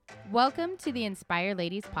Welcome to the Inspire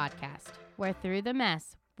Ladies podcast, where through the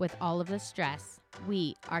mess, with all of the stress,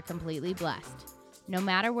 we are completely blessed. No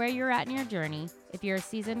matter where you're at in your journey, if you're a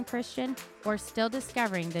seasoned Christian or still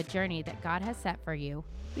discovering the journey that God has set for you,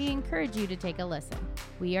 we encourage you to take a listen.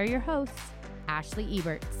 We are your hosts, Ashley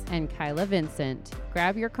Eberts and Kyla Vincent.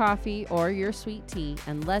 Grab your coffee or your sweet tea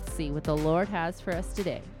and let's see what the Lord has for us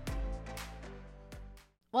today.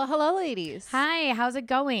 Well, hello, ladies. Hi, how's it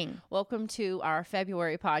going? Welcome to our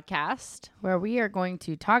February podcast, where we are going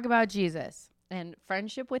to talk about Jesus and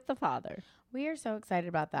friendship with the Father. We are so excited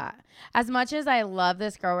about that. As much as I love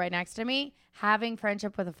this girl right next to me, having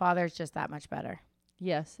friendship with the Father is just that much better.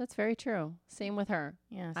 Yes, that's very true. Same with her.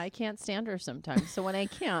 Yes. I can't stand her sometimes. So when I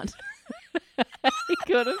can't, I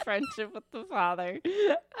go to friendship with the Father.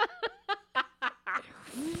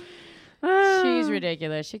 She's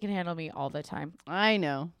ridiculous. She can handle me all the time. I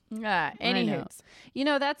know. Anywho. You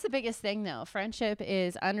know, that's the biggest thing, though. Friendship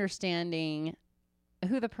is understanding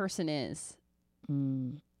who the person is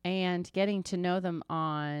and getting to know them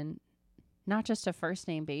on not just a first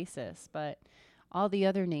name basis, but all the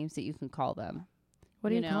other names that you can call them.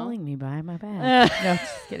 What are you calling me by? My bad. No,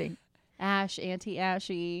 just kidding. Ash, Auntie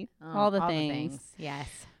Ashy, all the things. Yes.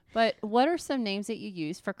 But what are some names that you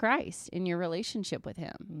use for Christ in your relationship with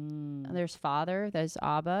him? There's Father, there's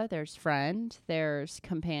Abba, there's friend, there's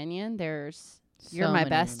companion, there's you're my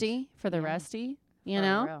bestie names. For the resty, you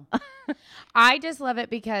know? I just love it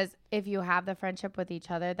because if you have the friendship with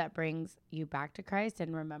each other, that brings you back to Christ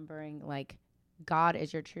and remembering like God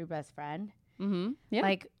is your true best friend. Mm-hmm. Yeah.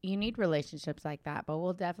 Like you need relationships like that, but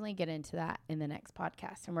we'll definitely get into that in the next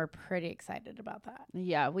podcast. And we're pretty excited about that.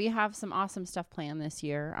 Yeah. We have some awesome stuff planned this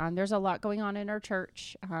year. There's a lot going on in our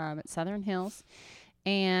church at Southern Hills,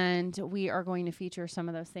 and we are going to feature some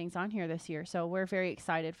of those things on here this year. So we're very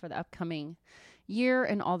excited for the upcoming year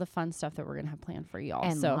and all the fun stuff that we're going to have planned for y'all.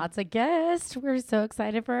 And lots of guests. We're so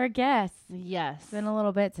excited for our guests. Yes. It's been a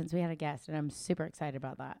little bit since we had a guest, and I'm super excited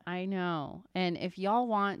about that. I know. And if y'all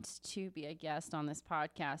want to be a guest on this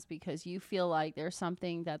podcast because you feel like there's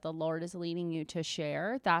something that the Lord is leading you to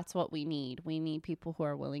share, that's what we need. We need people who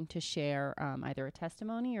are willing to share either a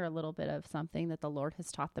testimony or a little bit of something that the Lord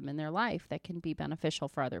has taught them in their life that can be beneficial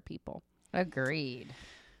for other people. Agreed.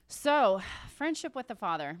 So, friendship with the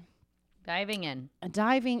Father. Diving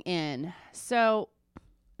in. So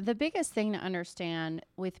the biggest thing to understand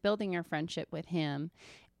with building your friendship with him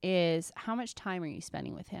is how much time are you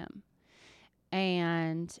spending with him?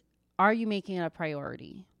 And are you making it a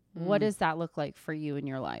priority? What does that look like for you in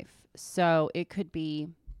your life? So it could be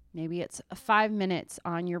maybe it's 5 minutes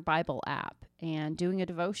on your Bible app and doing a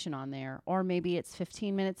devotion on there. Or maybe it's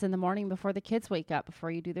 15 minutes in the morning before the kids wake up,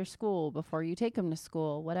 before you do their school, before you take them to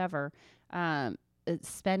school, whatever. It's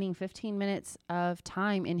spending 15 minutes of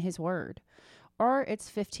time in his word, or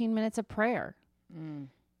it's 15 minutes of prayer.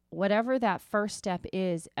 Whatever that first step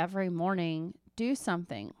is every morning, do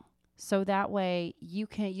something. So that way you're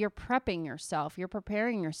prepping yourself, you're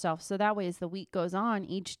preparing yourself. So that way as the week goes on,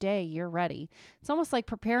 each day you're ready. It's almost like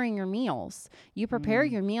preparing your meals. You prepare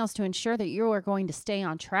your meals to ensure that you are going to stay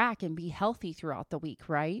on track and be healthy throughout the week,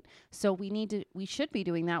 right? So we should be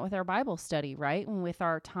doing that with our Bible study, right? And with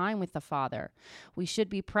our time with the Father. We should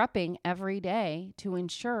be prepping every day to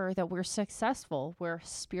ensure that we're successful, we're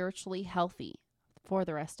spiritually healthy for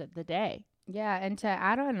the rest of the day. Yeah, and to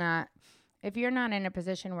add on that, if you're not in a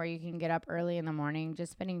position where you can get up early in the morning,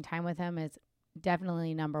 just spending time with him is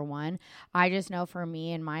definitely number one. I just know for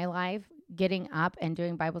me in my life, getting up and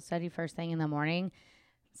doing Bible study first thing in the morning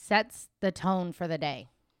sets the tone for the day.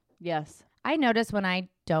 Yes. I notice when I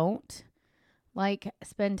don't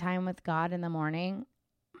spend time with God in the morning,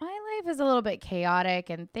 my life is a little bit chaotic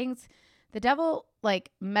and the devil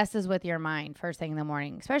messes with your mind first thing in the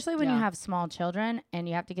morning, especially when you have small children and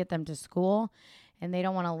you have to get them to school. And they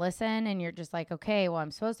don't want to listen. And you're just like, okay, well,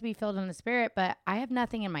 I'm supposed to be filled in the Spirit, but I have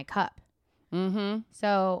nothing in my cup.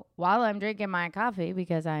 So while I'm drinking my coffee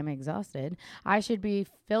because I'm exhausted, I should be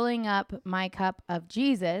filling up my cup of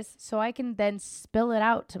Jesus so I can then spill it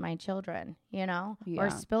out to my children,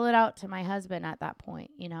 or spill it out to my husband at that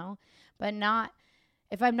point, but not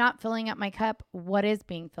if I'm not filling up my cup, what is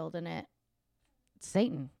being filled in it? It's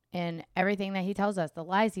Satan and everything that he tells us, the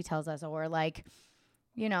lies he tells us, or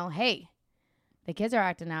hey, the kids are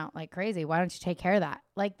acting out like crazy. Why don't you take care of that?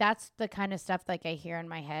 That's the kind of stuff I hear in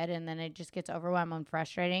my head. And then it just gets overwhelming and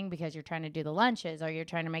frustrating because you're trying to do the lunches or you're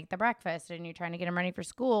trying to make the breakfast and you're trying to get them ready for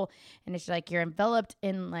school. And it's you're enveloped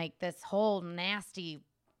in this whole nasty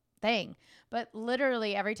thing. But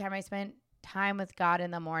literally every time I spent time with God in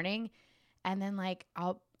the morning and then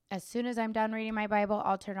as soon as I'm done reading my Bible,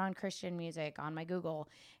 I'll turn on Christian music on my Google,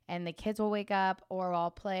 and the kids will wake up, or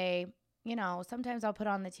I'll play, sometimes I'll put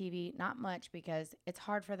on the TV, not much because it's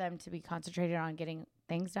hard for them to be concentrated on getting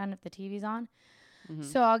things done if the TV's on. Mm-hmm.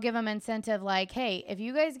 So I'll give them incentive like, hey, if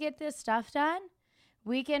you guys get this stuff done,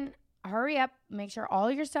 we can hurry up, make sure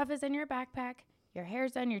all your stuff is in your backpack, your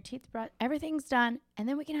hair's done, your teeth brushed, everything's done. And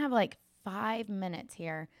then we can have like 5 minutes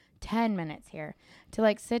here, 10 minutes here to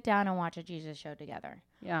like sit down and watch a Jesus show together.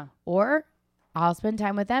 Yeah. Or I'll spend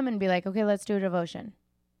time with them and be like, okay, let's do a devotion.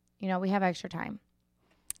 We have extra time.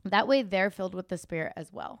 That way they're filled with the Spirit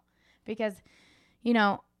as well. Because,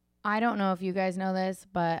 I don't know if you guys know this,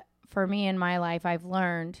 but for me in my life, I've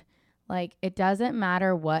learned like it doesn't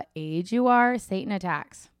matter what age you are, Satan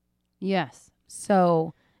attacks. Yes.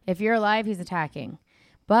 So if you're alive, he's attacking.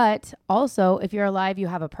 But also, if you're alive, you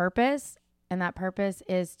have a purpose, and that purpose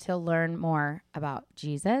is to learn more about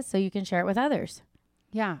Jesus so you can share it with others.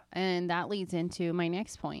 Yeah, and that leads into my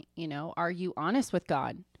next point. Are you honest with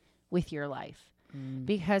God with your life?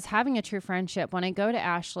 Because having a true friendship, when I go to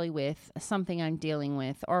Ashley with something I'm dealing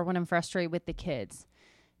with, or when I'm frustrated with the kids,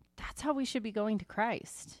 that's how we should be going to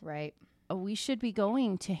Christ. Right. We should be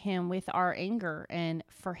going to him with our anger and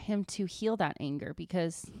for him to heal that anger.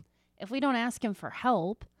 Because if we don't ask him for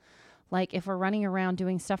help, like if we're running around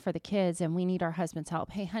doing stuff for the kids and we need our husband's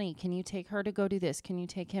help, hey, honey, can you take her to go do this? Can you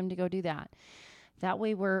take him to go do that? That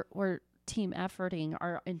way we're team efforting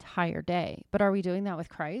our entire day. But are we doing that with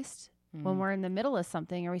Christ? When we're in the middle of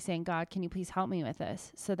something, are we saying, God, can you please help me with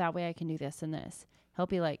this? So that way I can do this and this. He'll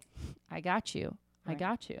be like, I got you. Right. I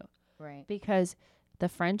got you. Right. Because the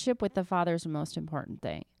friendship with the Father is the most important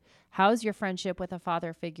thing. How's your friendship with a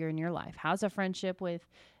father figure in your life? How's a friendship with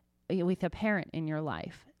a parent in your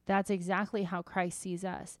life? That's exactly how Christ sees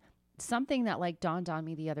us. Something that like dawned on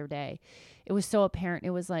me the other day. It was so apparent. It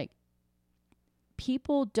was like,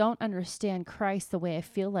 people don't understand Christ the way I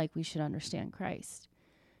feel like we should understand Christ.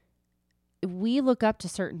 We look up to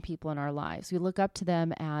certain people in our lives. We look up to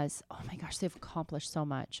them as, oh my gosh, they've accomplished so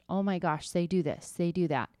much. Oh my gosh, they do this, they do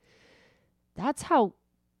that. That's how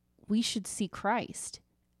we should see Christ.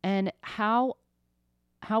 And how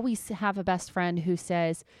we have a best friend who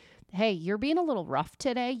says, hey, you're being a little rough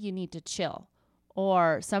today, you need to chill.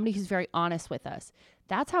 Or somebody who's very honest with us.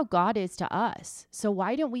 That's how God is to us. So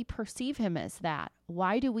why don't we perceive him as that?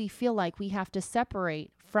 Why do we feel like we have to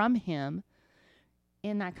separate from him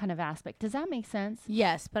in that kind of aspect? Does that make sense?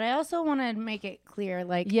 Yes, but I also want to make it clear,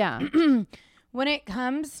 like, yeah, when it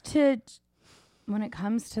comes to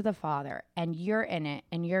the Father and you're in it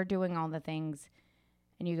and you're doing all the things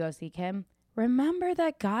and you go seek him, remember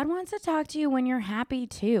that God wants to talk to you when you're happy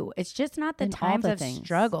too. It's just not the times of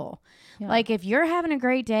struggle. Yeah. Like if you're having a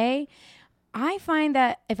great day, I find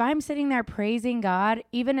that if I'm sitting there praising God,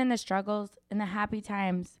 even in the struggles, in the happy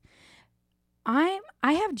times, I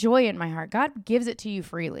have joy in my heart. God gives it to you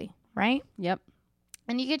freely, right? Yep.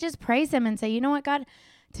 And you could just praise him and say, you know what, God,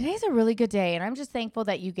 today's a really good day. And I'm just thankful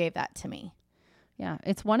that you gave that to me. Yeah.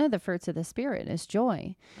 It's one of the fruits of the Spirit is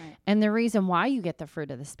joy. Right. And the reason why you get the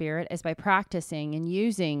fruit of the Spirit is by practicing and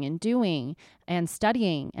using and doing and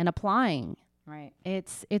studying and applying. Right.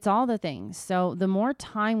 It's all the things. So the more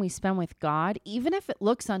time we spend with God, even if it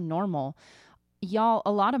looks unnormal, y'all,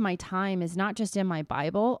 a lot of my time is not just in my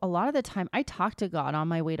Bible. A lot of the time I talk to God on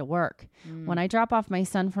my way to work. When I drop off my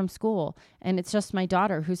son from school and it's just my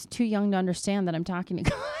daughter who's too young to understand that I'm talking to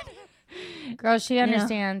God. Girl, she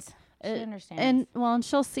understands. She understands. And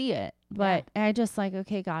she'll see it. But I just like,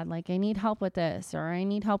 okay, God, like I need help with this, or I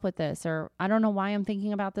need help with this, or I don't know why I'm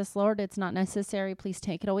thinking about this, Lord. It's not necessary. Please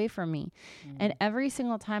take it away from me. And every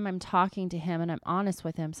single time I'm talking to him and I'm honest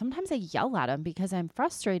with him, sometimes I yell at him because I'm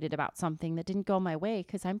frustrated about something that didn't go my way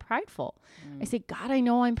because I'm prideful. I say, God, I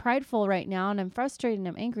know I'm prideful right now and I'm frustrated and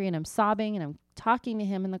I'm angry and I'm sobbing and I'm talking to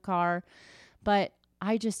him in the car. But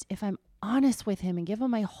if I'm honest with him and give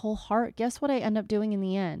him my whole heart, guess what I end up doing in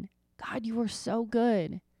the end? God, you are so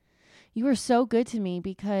good. You are so good to me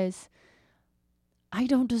because I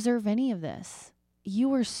don't deserve any of this. You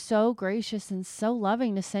were so gracious and so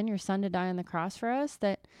loving to send your son to die on the cross for us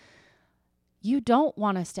that you don't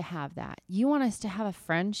want us to have that. You want us to have a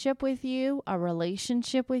friendship with you, a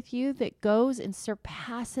relationship with you that goes and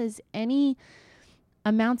surpasses any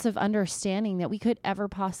amounts of understanding that we could ever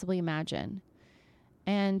possibly imagine.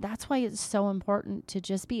 And that's why it's so important to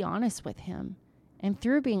just be honest with him. And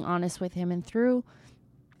through being honest with him and through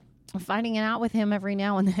finding it out with him every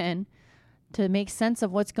now and then to make sense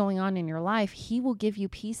of what's going on in your life, he will give you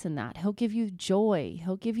peace in that. He'll give you joy.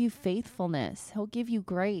 He'll give you faithfulness. He'll give you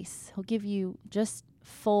grace. He'll give you just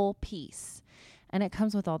full peace. And it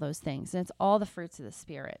comes with all those things. And it's all the fruits of the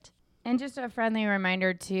Spirit. And just a friendly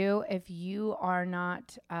reminder, too, if you are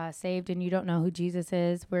not saved and you don't know who Jesus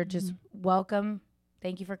is, we're just welcome.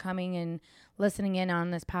 Thank you for coming and listening in on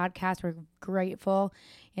this podcast. We're grateful.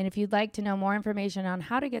 And if you'd like to know more information on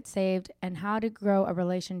how to get saved and how to grow a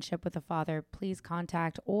relationship with the Father, please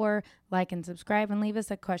contact or like and subscribe and leave us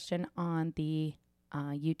a question on the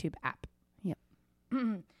YouTube app. Yep.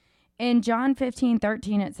 In John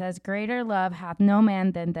 15:13, it says, "Greater love hath no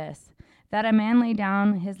man than this, that a man lay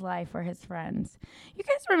down his life for his friends." You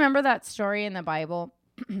guys remember that story in the Bible?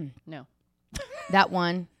 No. That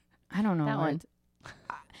one. I don't know. That one.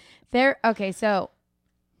 So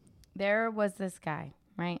there was this guy,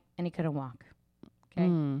 right? And he couldn't walk. Okay.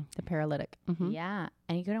 The paralytic. Mm-hmm. Yeah.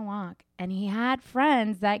 And he couldn't walk. And he had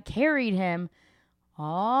friends that carried him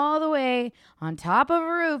all the way on top of a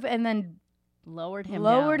roof and then Lowered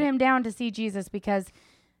him down to see Jesus because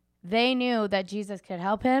they knew that Jesus could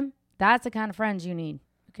help him. That's the kind of friends you need.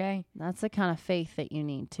 Okay. That's the kind of faith that you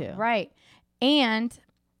need too. Right. And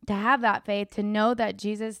to have that faith, to know that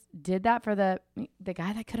Jesus did that for the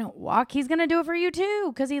guy that couldn't walk, he's going to do it for you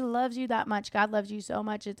too because he loves you that much. God loves you so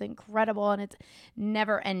much. It's incredible and it's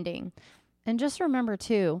never ending. And just remember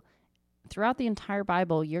too, throughout the entire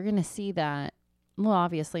Bible, you're going to see that, well,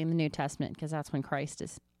 obviously in the New Testament, because that's when Christ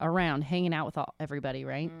is around hanging out with everybody,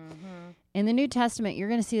 right? Mm-hmm. In the New Testament, you're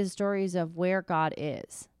going to see the stories of where God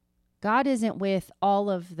is. God isn't with all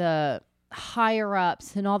of the higher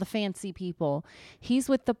ups and all the fancy people. He's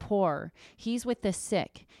with the poor. He's with the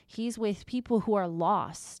sick. He's with people who are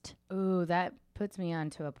lost. Ooh, that puts me on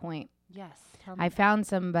to a point. Yes. I found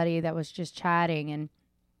somebody that was just chatting and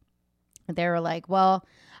they were like, well,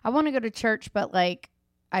 I want to go to church, but like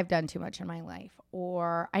I've done too much in my life,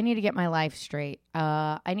 or I need to get my life straight.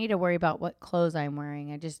 I need to worry about what clothes I'm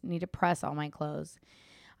wearing. I just need to press all my clothes.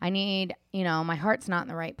 I need, my heart's not in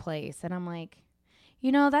the right place. And I'm like,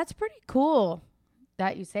 that's pretty cool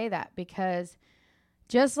that you say that because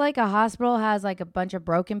just like a hospital has like a bunch of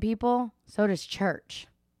broken people, so does church.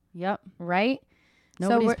 Yep. Right?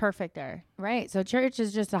 Nobody's perfect there. Right. So church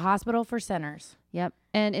is just a hospital for sinners. Yep.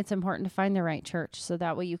 And it's important to find the right church so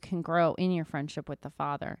that way you can grow in your friendship with the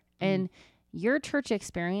Father. And your church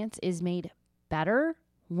experience is made better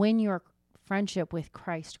when your friendship with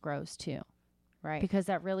Christ grows too. Right. Because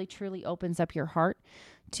that really truly opens up your heart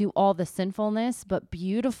to all the sinfulness, but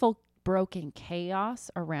beautiful, broken chaos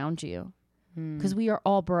around you. Because we are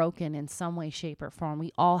all broken in some way, shape, or form.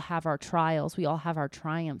 We all have our trials. We all have our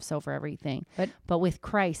triumphs over everything. But with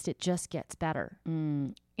Christ, it just gets better.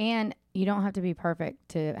 And you don't have to be perfect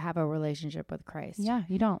to have a relationship with Christ. Yeah,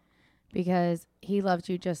 you don't. Because he loves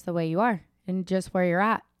you just the way you are and just where you're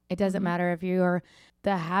at. It doesn't matter if you're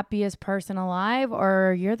the happiest person alive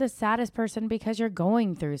or you're the saddest person because you're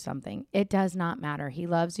going through something. It does not matter. He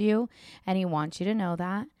loves you and he wants you to know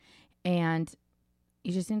that. And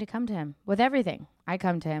you just need to come to him with everything. I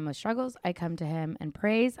come to him with struggles. I come to him in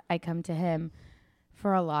praise. I come to him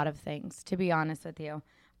for a lot of things, to be honest with you.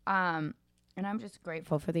 And I'm just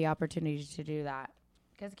grateful for the opportunity to do that.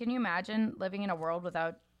 Because can you imagine living in a world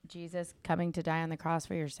without Jesus coming to die on the cross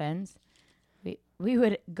for your sins? We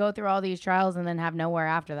would go through all these trials and then have nowhere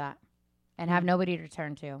after that and have nobody to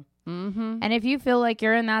turn to. Mm-hmm. And if you feel like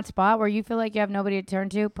you're in that spot where you feel like you have nobody to turn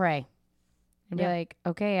to, pray. And be like,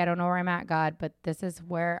 okay, I don't know where I'm at, God, but this is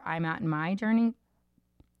where I'm at in my journey.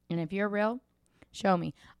 And if you're real, show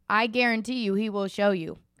me. I guarantee you he will show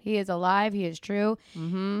you. He is alive. He is true.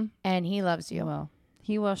 Mm-hmm. And he loves you.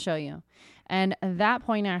 He will show you. And that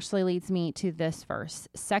point actually leads me to this verse,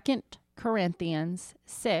 2 Corinthians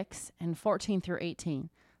 6 and 14 through 18.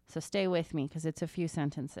 So stay with me because it's a few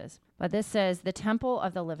sentences. But this says, the temple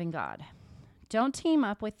of the living God. Don't team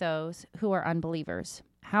up with those who are unbelievers.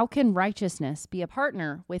 How can righteousness be a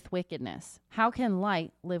partner with wickedness? How can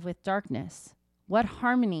light live with darkness? What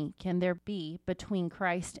harmony can there be between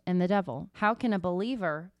Christ and the devil? How can a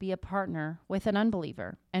believer be a partner with an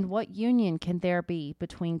unbeliever? And what union can there be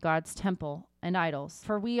between God's temple and idols?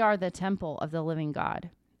 For we are the temple of the living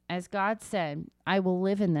God. As God said, I will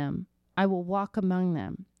live in them. I will walk among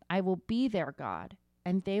them. I will be their God,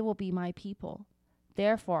 and they will be my people.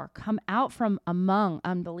 Therefore, come out from among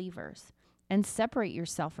unbelievers and separate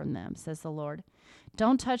yourself from them, says the Lord.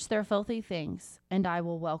 Don't touch their filthy things, and I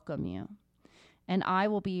will welcome you. And I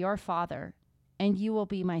will be your Father, and you will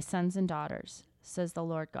be my sons and daughters, says the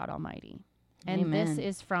Lord God Almighty. And Amen. This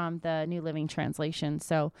is from the New Living Translation.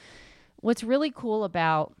 So what's really cool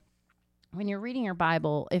about when you're reading your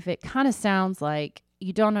Bible, if it kind of sounds like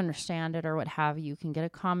you don't understand it or what have you, you can get a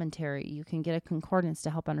commentary. You can get a concordance to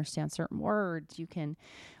help understand certain words. You can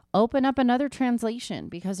open up another translation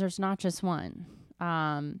because there's not just one.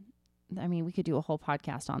 I mean, we could do a whole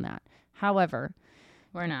podcast on that. However,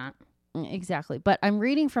 We're not. exactly. But I'm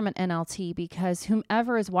reading from an NLT because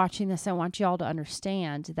whomever is watching this, I want y'all to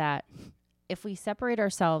understand that if we separate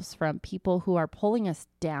ourselves from people who are pulling us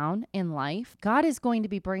down in life, God is going to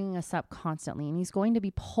be bringing us up constantly, and he's going to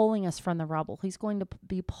be pulling us from the rubble. He's going to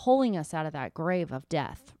be pulling us out of that grave of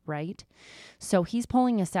death, right? So he's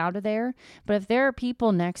pulling us out of there. But if there are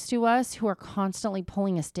people next to us who are constantly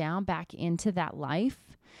pulling us down back into that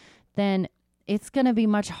life, then it's going to be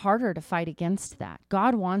much harder to fight against that.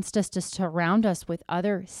 God wants us to surround us with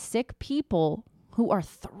other sick people who are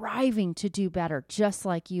thriving to do better, just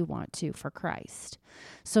like you want to for Christ.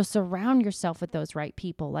 So surround yourself with those right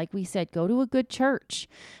people. Like we said, go to a good church,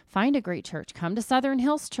 find a great church, come to Southern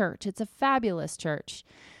Hills Church. It's a fabulous church,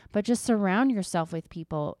 but just surround yourself with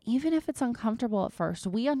people, even if it's uncomfortable at first.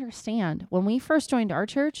 We understand when we first joined our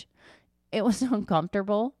church, it was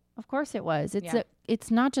uncomfortable. Of course it was.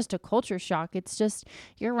 It's not just a culture shock. It's just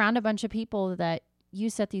you're around a bunch of people that you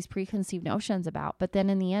set these preconceived notions about. But then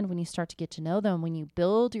in the end, when you start to get to know them, when you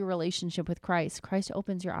build your relationship with Christ, Christ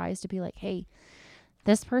opens your eyes to be like, hey,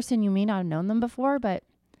 this person, you may not have known them before, but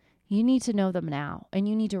you need to know them now. And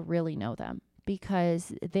you need to really know them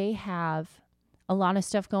because they have a lot of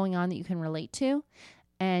stuff going on that you can relate to.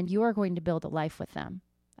 And you are going to build a life with them.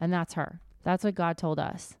 And that's her. That's what God told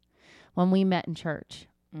us when we met in church.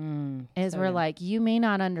 We're like, you may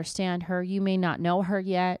not understand her. You may not know her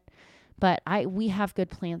yet. But we have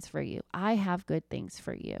good plans for you. I have good things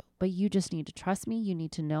for you. But you just need to trust me. You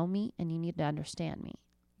need to know me. And you need to understand me.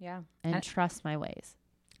 Yeah. And trust my ways.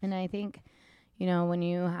 And I think, when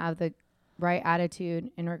you have the right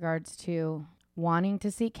attitude in regards to wanting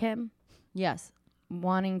to seek him. Yes.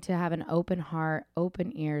 Wanting to have an open heart,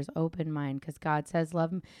 open ears, open mind. Because God says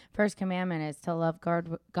love him. First commandment is to love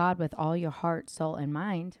God with all your heart, soul, and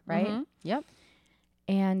mind. Right? Mm-hmm. Yep.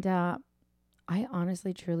 And I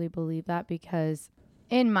honestly, truly believe that because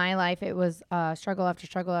in my life, it was struggle after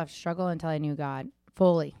struggle after struggle until I knew God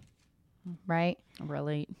fully. Right?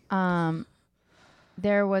 Relate.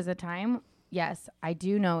 There was a time, yes, I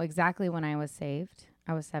do know exactly when I was saved.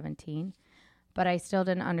 I was 17, but I still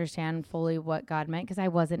didn't understand fully what God meant because I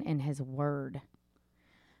wasn't in his word.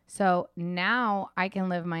 So now I can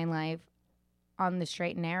live my life on the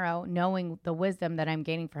straight and narrow, knowing the wisdom that I'm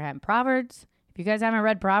gaining for him. Proverbs, if you guys haven't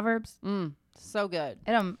read Proverbs, so good.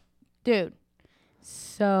 Dude,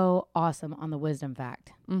 so awesome on the wisdom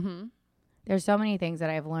fact. Mm-hmm. There's so many things that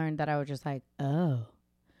I've learned that I was just like, oh,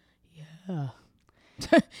 yeah.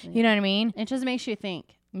 You know what I mean? It just makes you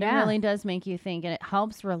think. Yeah. It really does make you think. And it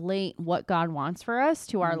helps relate what God wants for us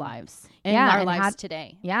to our lives. And Yeah, our and lives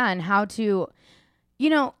today. Yeah, and how to,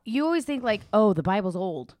 you always think like, oh, the Bible's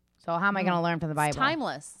old. So how am I going to learn from the Bible? It's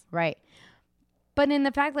timeless. Right. But in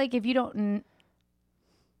the fact, like, if you don't...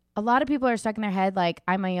 A lot of people are stuck in their head like,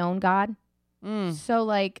 I'm my own God. So,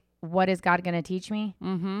 like, what is God going to teach me?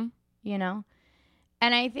 Mm-hmm. And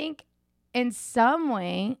I think in some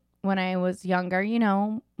way, when I was younger,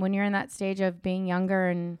 when you're in that stage of being younger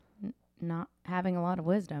and not having a lot of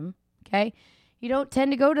wisdom, okay, you don't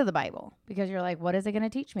tend to go to the Bible because you're like, what is it going to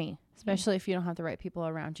teach me? Especially if you don't have the right people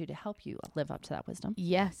around you to help you live up to that wisdom.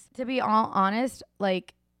 Yes. To be all honest,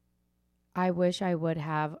 like, I wish I would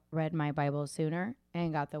have read my Bible sooner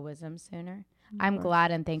and got the wisdom sooner. I'm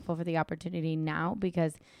glad and thankful for the opportunity now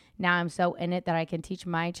because now I'm so in it that I can teach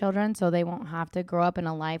my children so they won't have to grow up in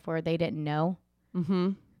a life where they didn't know.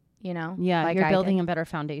 Mm-hmm. Yeah, like you're building a better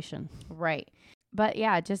foundation. Right. But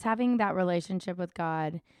yeah, just having that relationship with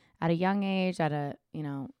God at a young age, at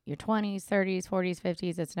your 20s, 30s, 40s,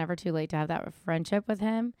 50s, it's never too late to have that friendship with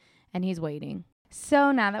him, and he's waiting.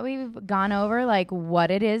 So now that we've gone over like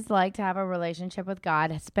what it is like to have a relationship with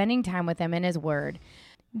God, spending time with him in his word,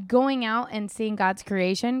 going out and seeing God's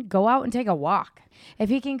creation, go out and take a walk. If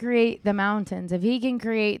he can create the mountains, if he can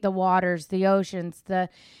create the waters, the oceans, the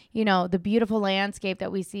beautiful landscape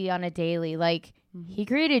that we see on a daily, like he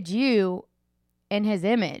created you in his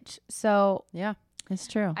image. So yeah, it's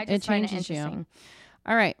true. It changes you.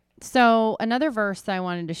 All right. So another verse that I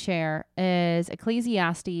wanted to share is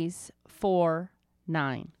Ecclesiastes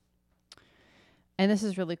 4:9. And this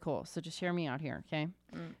is really cool. So just hear me out here, okay?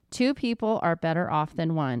 2 people are better off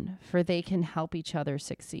than one, for they can help each other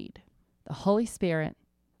succeed. The Holy Spirit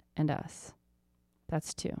and us.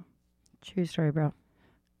 That's 2. True story, bro.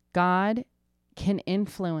 God can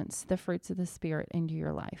influence the fruits of the Spirit into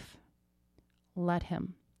your life. Let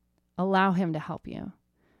him. Allow him to help you.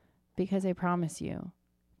 Because I promise you,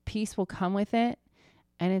 peace will come with it.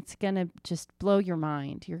 And it's going to just blow your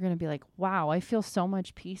mind. You're going to be like, wow, I feel so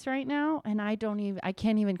much peace right now. And I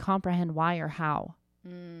can't even comprehend why or how.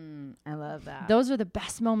 I love that. Those are the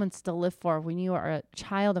best moments to live for when you are a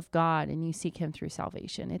child of God and you seek him through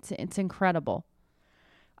salvation. It's incredible.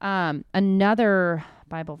 Another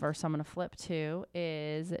Bible verse I'm going to flip to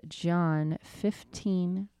is John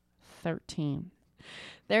 15:13.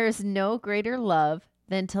 There is no greater love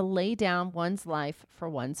than to lay down one's life for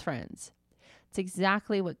one's friends. It's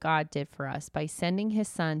exactly what God did for us by sending his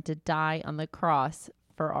son to die on the cross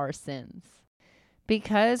for our sins.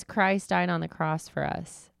 Because Christ died on the cross for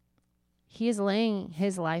us, he is laying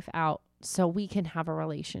his life out so we can have a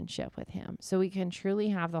relationship with him, so we can truly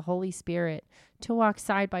have the Holy Spirit to walk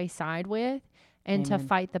side by side with and to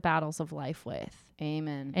fight the battles of life with.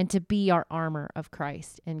 Amen. And to be our armor of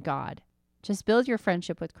Christ and God. Just build your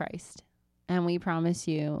friendship with Christ. And we promise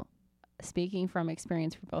you, speaking from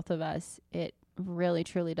experience for both of us, it really,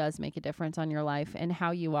 truly does make a difference on your life and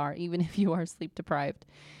how you are, even if you are sleep deprived.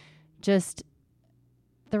 Just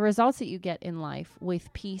the results that you get in life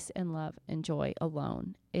with peace and love and joy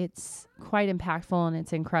alone. It's quite impactful and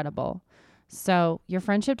it's incredible. So your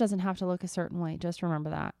friendship doesn't have to look a certain way. Just remember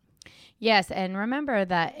that. Yes. And remember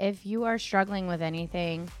that if you are struggling with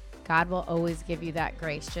anything, God will always give you that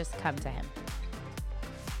grace. Just come to him.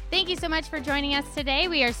 Thank you so much for joining us today.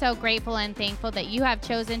 We are so grateful and thankful that you have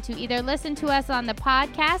chosen to either listen to us on the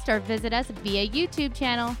podcast or visit us via YouTube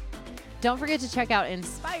channel. Don't forget to check out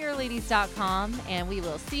InspireLadies.com, and we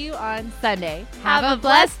will see you on Sunday. Have a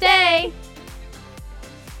blessed day.